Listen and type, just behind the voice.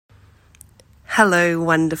Hello,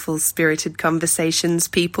 wonderful spirited conversations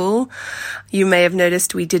people. You may have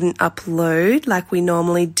noticed we didn't upload like we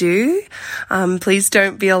normally do. Please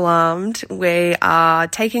don't be alarmed. We are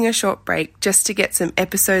taking a short break just to get some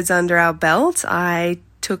episodes under our belt. I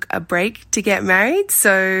took a break to get married,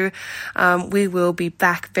 so we will be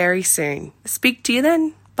back very soon. Speak to you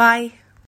then. Bye.